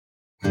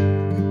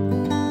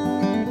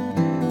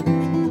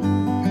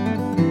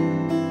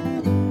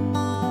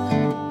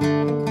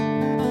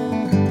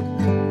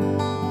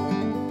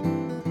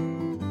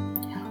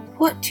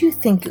What do you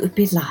think it would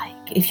be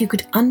like if you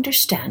could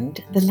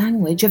understand the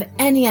language of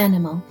any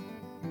animal?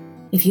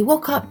 If you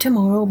woke up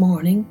tomorrow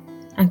morning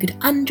and could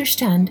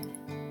understand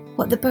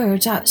what the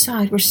birds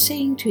outside were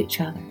saying to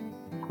each other,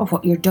 or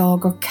what your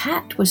dog or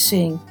cat was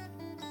saying,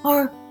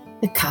 or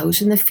the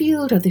cows in the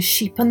field or the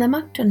sheep on the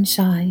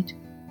mountainside.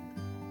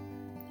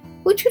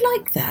 Would you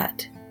like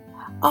that?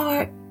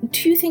 Or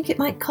do you think it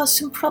might cause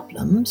some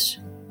problems?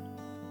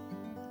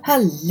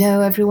 Hello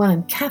everyone,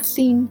 I'm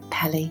Kathleen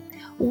Pelly.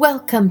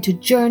 Welcome to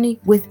Journey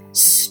with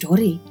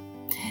Story.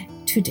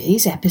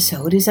 Today's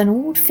episode is an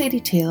old fairy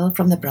tale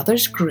from the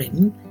Brothers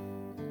Grimm,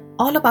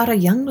 all about a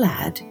young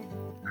lad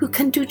who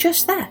can do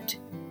just that.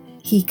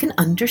 He can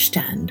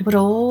understand what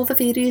all the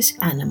various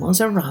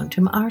animals around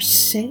him are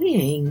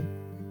saying.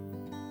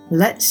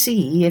 Let's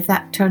see if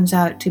that turns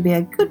out to be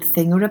a good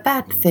thing or a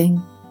bad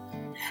thing.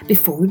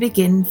 Before we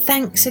begin,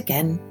 thanks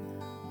again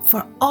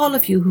for all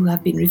of you who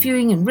have been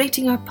reviewing and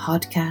rating our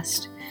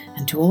podcast,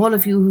 and to all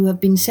of you who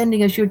have been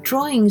sending us your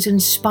drawings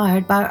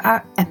inspired by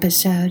our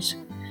episodes.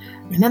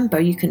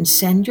 Remember, you can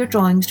send your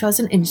drawings to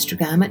us on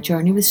Instagram at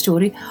Journey with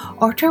Story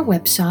or to our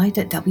website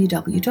at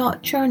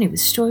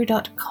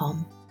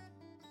www.journeywithstory.com.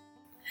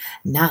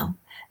 Now,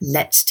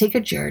 let's take a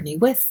journey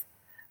with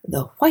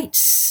The White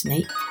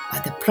Snake by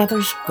the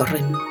Brothers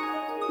Grimm.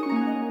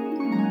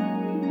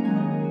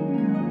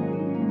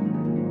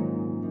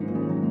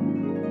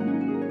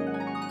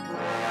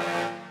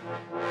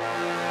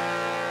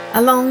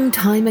 A long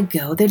time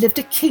ago there lived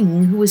a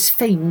king who was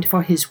famed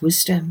for his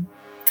wisdom.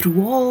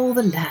 Through all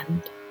the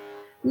land,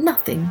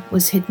 nothing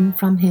was hidden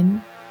from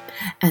him,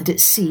 and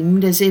it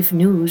seemed as if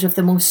news of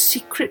the most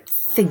secret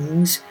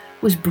things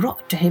was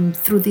brought to him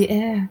through the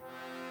air.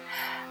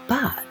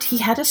 But he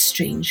had a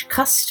strange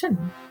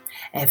custom.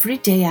 Every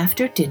day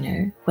after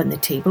dinner, when the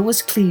table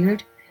was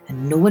cleared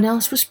and no one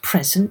else was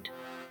present,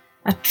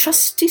 a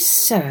trusty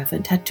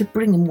servant had to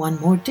bring him one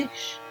more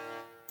dish.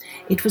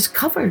 It was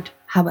covered,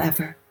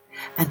 however,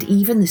 and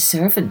even the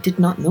servant did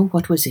not know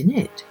what was in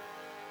it.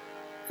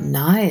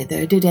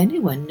 Neither did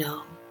anyone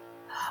know,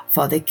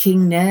 for the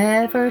king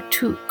never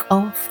took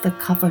off the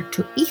cover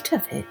to eat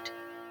of it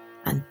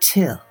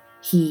until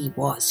he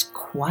was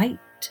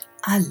quite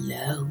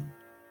alone.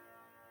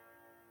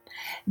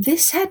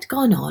 This had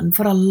gone on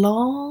for a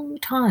long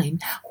time,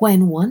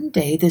 when one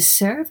day the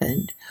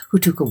servant who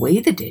took away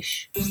the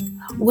dish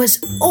was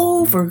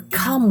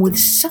overcome with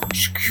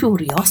such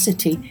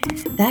curiosity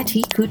that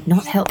he could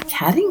not help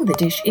carrying the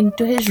dish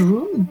into his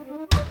room.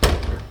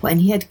 When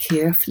he had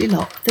carefully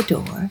locked the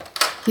door,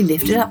 he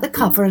lifted up the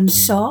cover and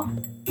saw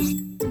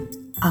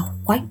a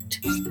white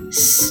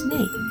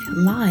snake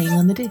lying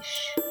on the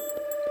dish.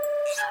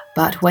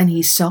 But when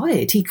he saw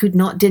it, he could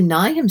not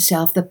deny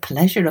himself the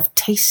pleasure of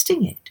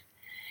tasting it.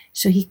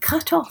 So he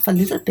cut off a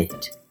little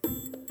bit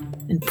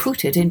and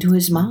put it into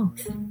his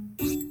mouth.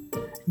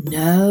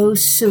 No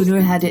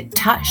sooner had it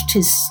touched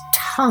his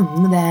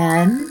tongue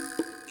than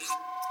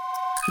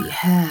he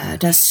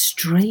heard a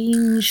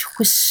strange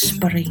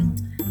whispering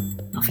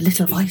of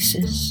little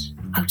voices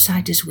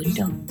outside his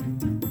window.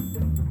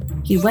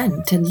 He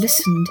went and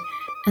listened,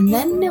 and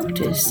then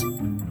noticed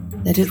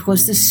that it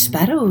was the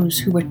sparrows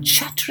who were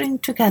chattering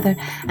together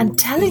and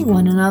telling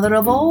one another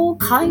of all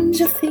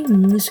kinds of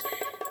things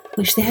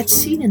which they had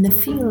seen in the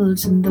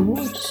fields and the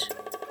woods.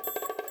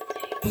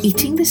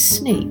 Eating the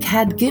snake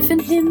had given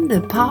him the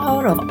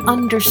power of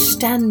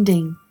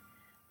understanding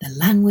the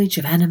language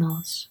of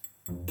animals.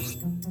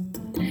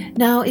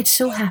 Now it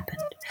so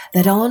happened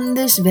that on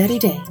this very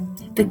day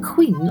the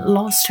queen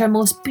lost her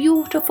most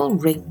beautiful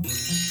ring,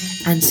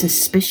 and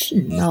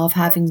suspicion of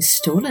having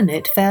stolen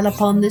it fell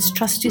upon this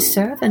trusty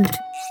servant,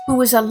 who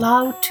was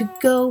allowed to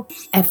go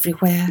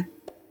everywhere.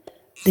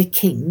 The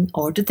king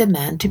ordered the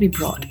man to be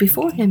brought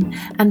before him,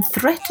 and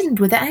threatened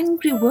with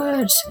angry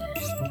words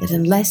that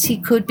unless he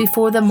could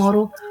before the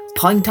morrow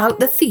point out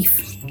the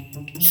thief,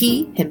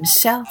 he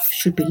himself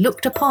should be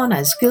looked upon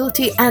as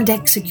guilty and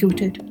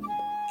executed.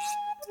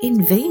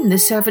 In vain the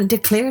servant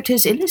declared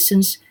his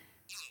innocence,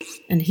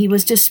 and he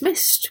was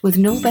dismissed with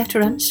no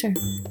better answer.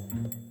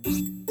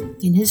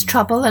 In his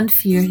trouble and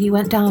fear he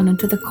went down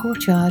into the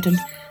courtyard and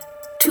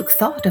took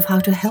thought of how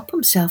to help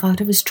himself out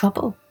of his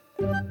trouble.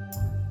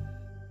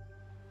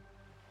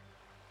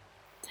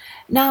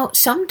 Now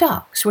some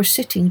ducks were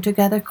sitting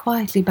together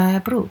quietly by a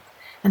brook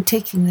and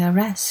taking their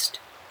rest,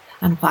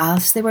 and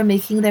whilst they were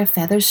making their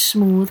feathers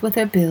smooth with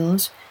their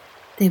bills,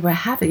 they were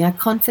having a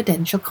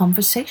confidential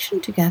conversation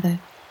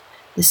together.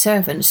 The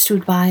servant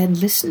stood by and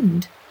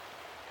listened.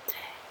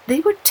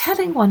 They were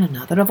telling one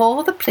another of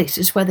all the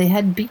places where they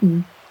had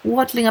been,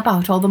 waddling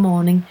about all the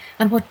morning,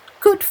 and what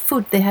good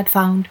food they had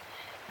found,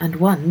 and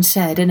one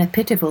said in a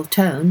pitiful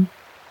tone,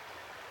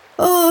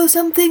 "Oh,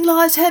 something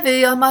lies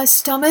heavy on my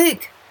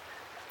stomach.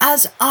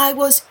 As I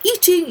was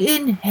eating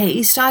in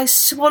haste, I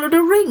swallowed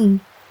a ring,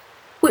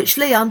 which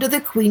lay under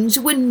the queen's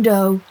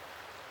window."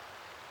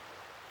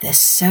 The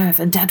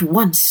servant at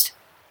once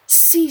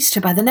seized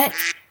her by the neck,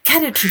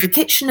 carried her to the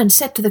kitchen, and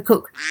said to the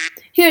cook,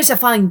 "Here's a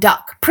fine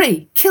duck,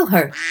 pray kill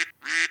her."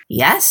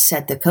 "Yes,"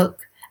 said the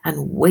cook,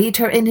 and weighed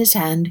her in his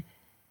hand.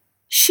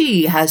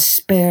 She has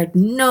spared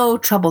no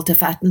trouble to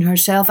fatten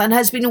herself, and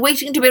has been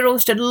waiting to be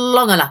roasted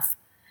long enough."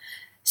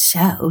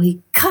 So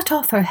he cut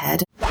off her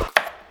head,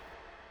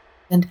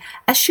 and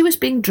as she was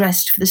being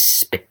dressed for the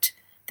spit,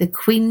 the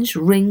queen's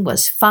ring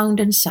was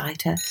found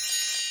inside her.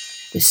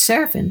 The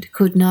servant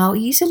could now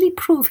easily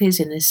prove his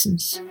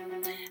innocence,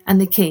 and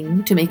the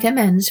king, to make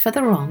amends for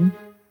the wrong,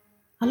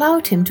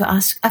 allowed him to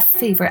ask a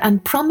favour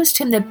and promised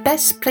him the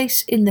best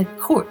place in the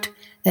court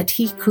that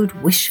he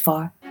could wish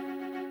for.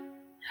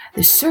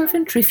 The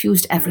servant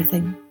refused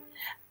everything,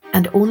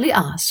 and only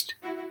asked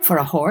for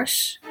a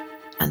horse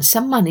and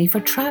some money for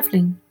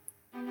travelling,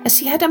 as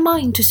he had a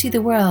mind to see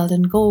the world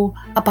and go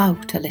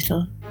about a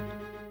little.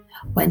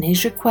 When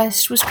his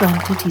request was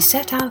granted, he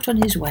set out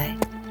on his way,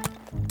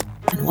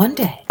 and one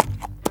day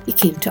he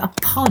came to a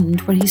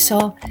pond where he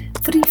saw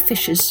 3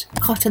 fishes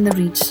caught in the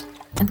reeds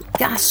and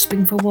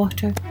gasping for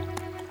water.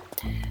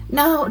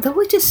 Now, though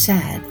it is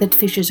said that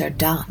fishes are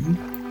dumb,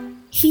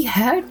 he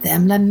heard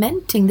them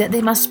lamenting that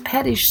they must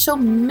perish so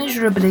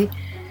miserably,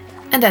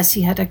 and as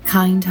he had a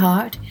kind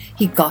heart,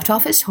 he got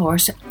off his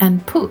horse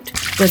and put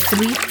the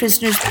 3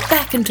 prisoners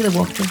back into the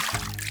water.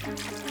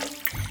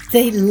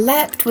 They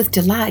leapt with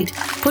delight,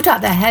 put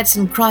out their heads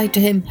and cried to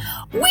him,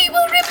 "We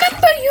will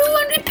remember you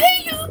and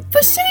repay you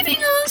for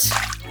saving us."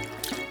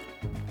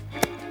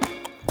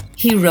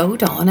 He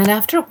rode on, and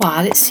after a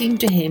while it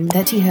seemed to him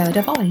that he heard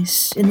a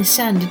voice in the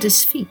sand at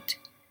his feet.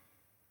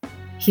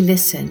 He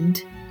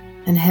listened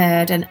and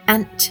heard an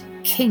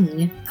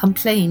ant-king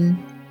complain,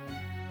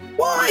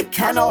 "Why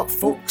cannot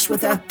folks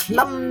with their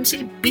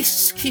clumsy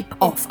beasts keep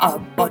off our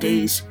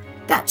bodies?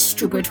 That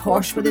stupid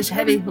horse with his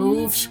heavy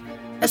hooves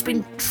has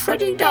been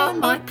treading down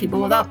my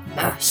people without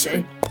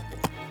mercy."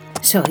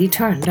 So he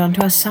turned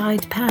onto a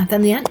side path,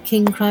 and the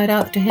ant-king cried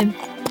out to him,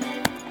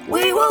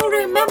 "We will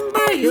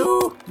remember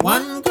you.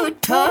 One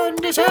good turn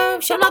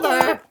deserves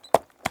another."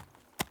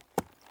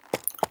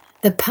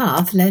 The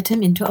path led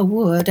him into a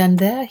wood, and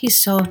there he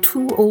saw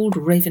 2 old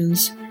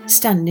ravens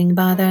standing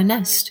by their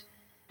nest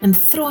and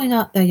throwing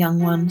out their young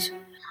ones.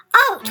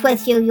 "Out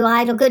with you, you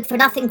idle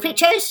good-for-nothing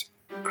creatures!"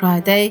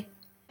 cried they.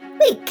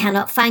 "We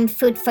cannot find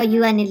food for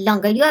you any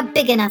longer. You are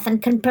big enough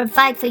and can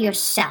provide for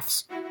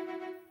yourselves."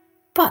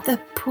 But the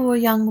poor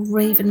young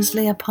ravens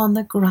lay upon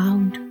the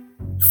ground,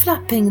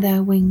 flapping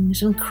their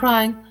wings and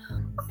crying,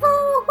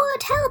 "Oh,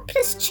 what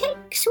helpless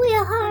chicks we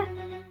are!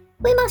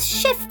 We must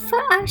shift for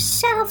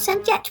ourselves,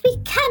 and yet we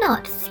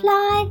cannot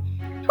fly.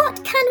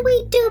 What can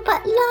we do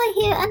but lie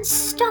here and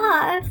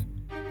starve?"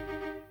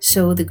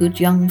 So the good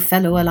young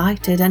fellow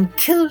alighted and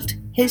killed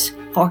his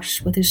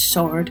horse with his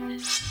sword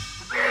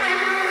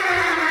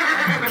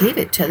and gave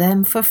it to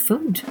them for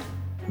food.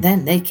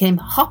 Then they came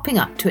hopping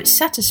up to it,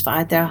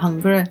 satisfied their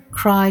hunger, and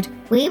cried,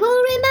 "We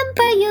will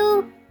remember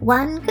you.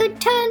 One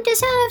good turn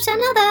deserves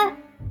another."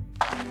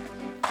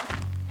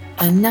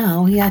 And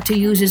now he had to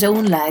use his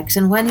own legs,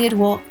 and when he had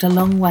walked a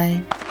long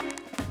way,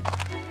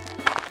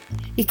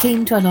 he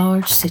came to a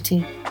large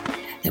city.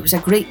 There was a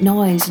great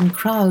noise and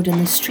crowd in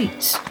the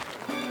streets,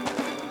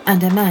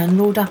 and a man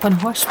rode up on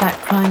horseback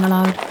crying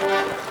aloud,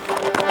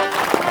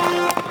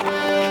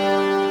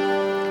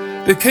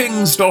 "The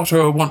king's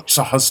daughter wants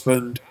a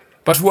husband,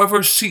 but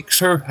whoever seeks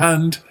her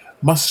hand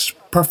must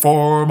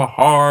perform a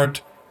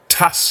hard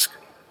task,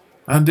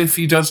 and if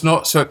he does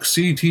not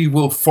succeed, he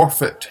will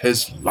forfeit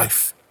his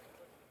life."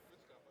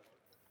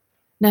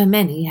 Now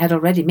many had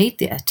already made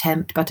the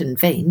attempt, but in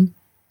vain.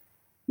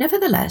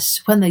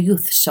 Nevertheless, when the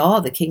youth saw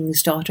the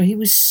king's daughter, he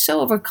was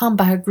so overcome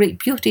by her great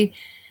beauty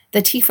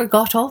that he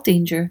forgot all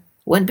danger,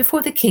 went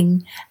before the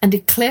king, and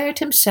declared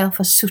himself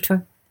a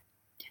suitor.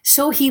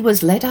 So he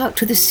was led out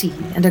to the sea,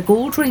 and a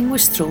gold ring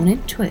was thrown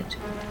into it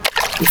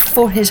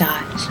before his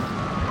eyes.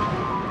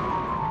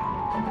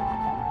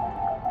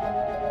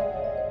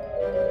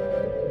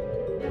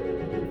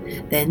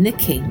 Then the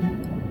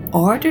king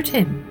ordered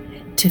him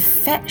to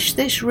fetch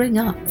this ring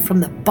up from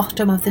the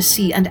bottom of the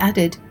sea, and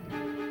added,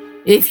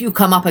 "If you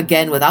come up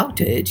again without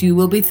it, you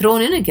will be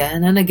thrown in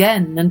again and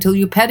again until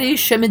you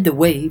perish amid the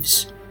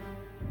waves."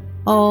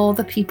 All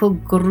the people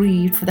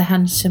grieved for the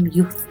handsome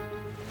youth.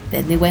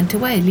 Then they went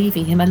away,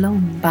 leaving him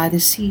alone by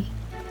the sea.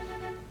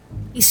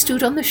 He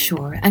stood on the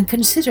shore and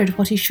considered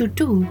what he should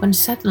do, when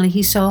suddenly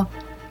he saw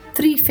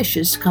 3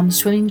 fishes come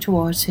swimming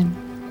towards him,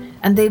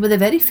 and they were the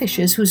very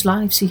fishes whose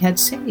lives he had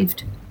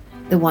saved.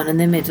 The one in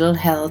the middle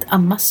held a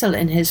mussel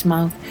in his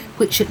mouth,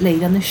 which it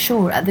laid on the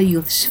shore at the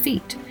youth's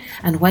feet,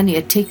 and when he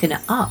had taken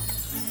it up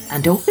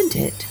and opened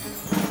it,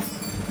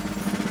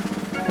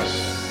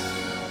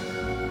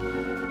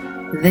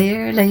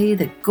 there lay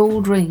the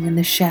gold ring in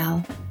the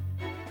shell.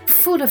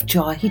 Full of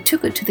joy, he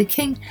took it to the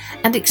king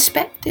and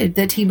expected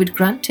that he would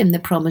grant him the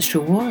promised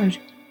reward.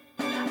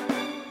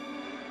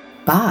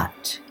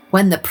 But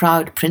when the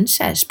proud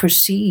princess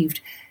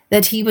perceived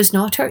that he was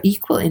not her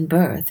equal in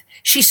birth,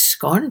 she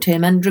scorned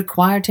him and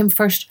required him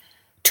first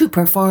to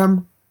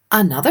perform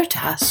another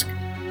task.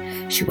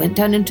 She went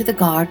down into the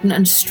garden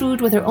and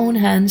strewed with her own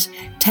hands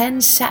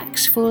 10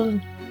 sacks full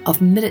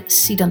of millet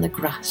seed on the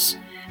grass,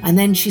 and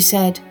then she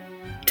said,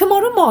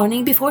 "Tomorrow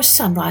morning before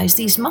sunrise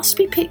these must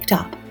be picked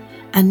up,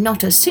 and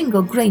not a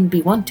single grain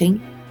be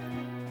wanting.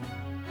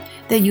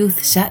 The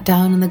youth sat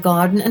down in the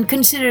garden and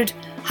considered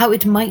how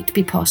it might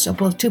be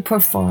possible to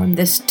perform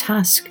this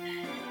task,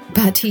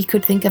 but he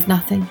could think of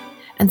nothing,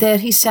 and there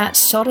he sat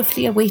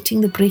sorrowfully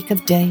awaiting the break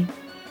of day,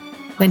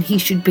 when he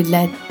should be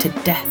led to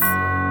death.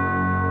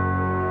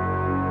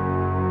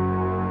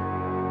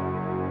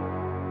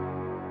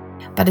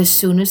 But as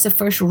soon as the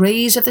first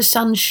rays of the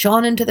sun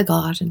shone into the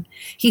garden,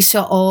 he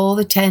saw all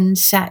the 10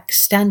 sacks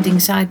standing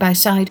side by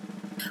side,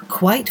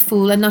 quite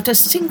full, and not a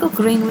single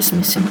grain was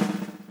missing.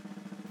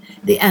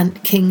 The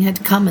Ant King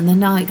had come in the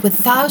night with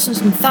thousands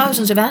and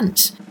thousands of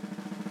ants,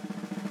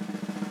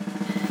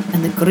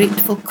 and the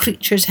grateful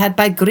creatures had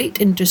by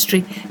great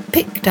industry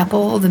picked up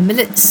all the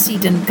millet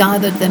seed and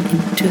gathered them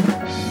into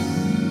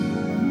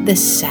the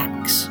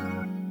sacks.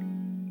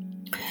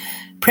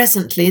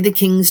 Presently the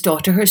king's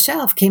daughter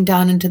herself came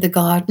down into the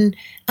garden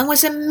and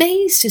was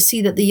amazed to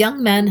see that the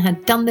young man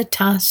had done the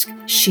task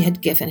she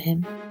had given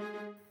him.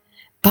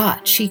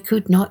 But she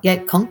could not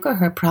yet conquer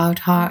her proud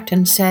heart,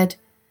 and said,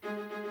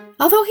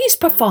 "Although he's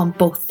performed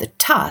both the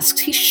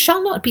tasks, he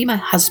shall not be my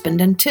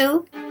husband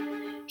until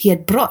he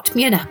had brought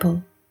me an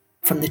apple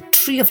from the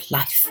tree of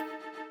life."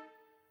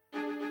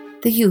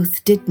 The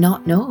youth did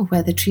not know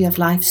where the tree of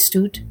life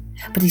stood,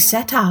 but he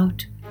set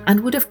out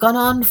and would have gone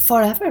on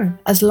forever,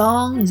 as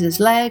long as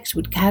his legs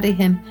would carry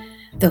him,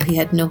 though he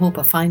had no hope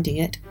of finding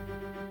it.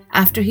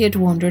 After he had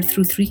wandered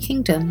through 3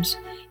 kingdoms,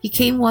 he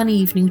came one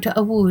evening to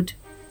a wood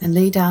and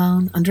lay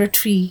down under a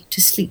tree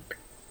to sleep.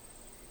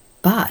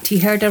 But he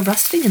heard a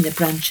rustling in the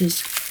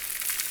branches,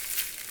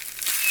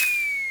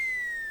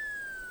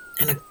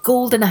 and a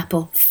golden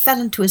apple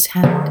fell into his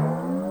hand.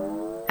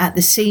 At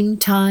the same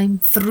time,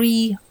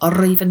 3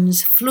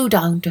 ravens flew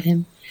down to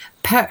him,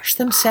 perched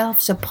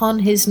themselves upon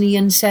his knee,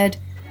 and said,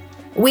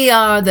 "We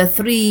are the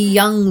 3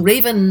 young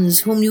ravens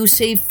whom you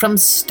saved from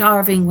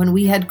starving when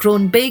we had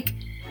grown big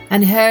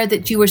and heard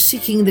that you were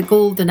seeking the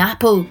golden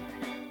apple.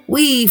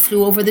 We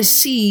flew over the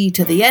sea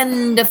to the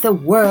end of the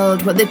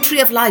world where the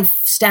tree of life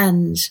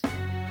stands,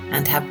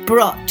 and have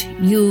brought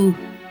you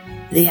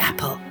the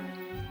apple."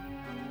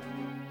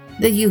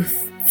 The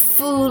youth,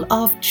 full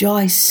of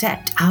joy,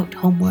 set out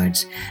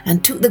homewards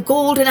and took the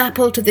golden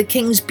apple to the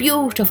king's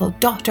beautiful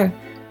daughter,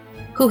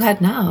 who had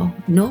now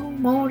no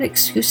more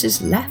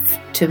excuses left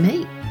to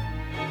make.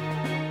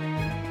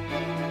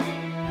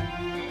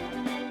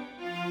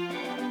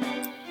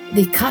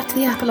 They cut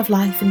the apple of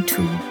life in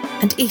 2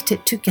 and ate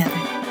it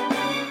together.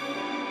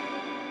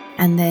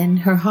 And then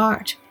her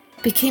heart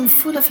became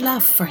full of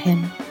love for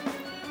him,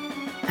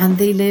 and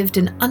they lived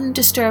in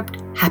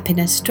undisturbed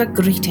happiness to a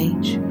great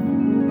age.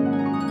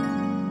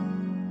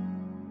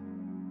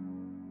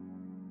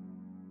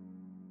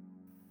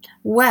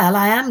 Well,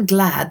 I am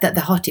glad that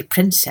the haughty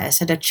princess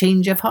had a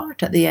change of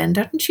heart at the end,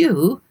 aren't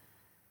you?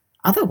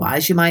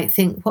 Otherwise you might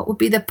think, what would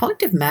be the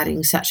point of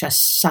marrying such a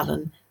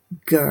sullen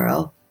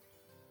girl?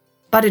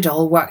 But it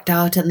all worked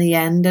out in the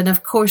end, and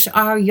of course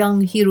our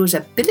young hero's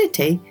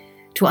ability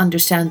to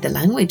understand the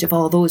language of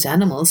all those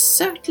animals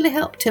certainly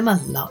helped him a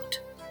lot.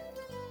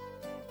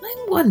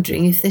 I'm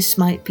wondering if this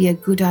might be a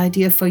good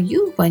idea for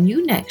you when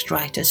you next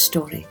write a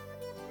story.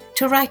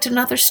 To write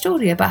another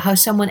story about how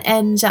someone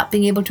ends up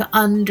being able to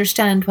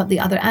understand what the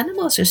other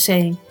animals are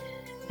saying,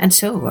 and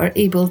so are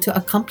able to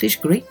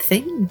accomplish great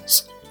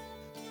things.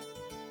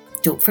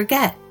 Don't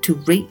forget to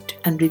rate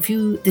and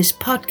review this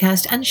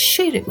podcast and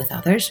share it with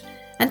others,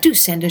 and do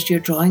send us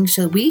your drawings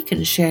so we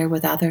can share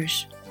with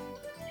others.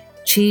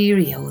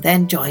 Cheerio,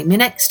 then join me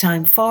next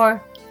time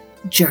for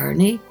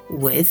Journey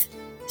with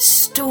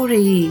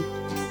Story.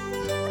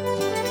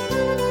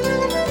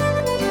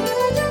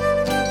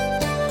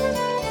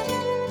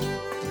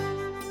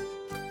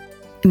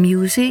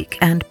 Music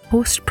and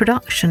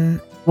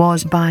post-production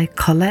was by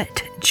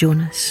Colette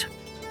Jonas.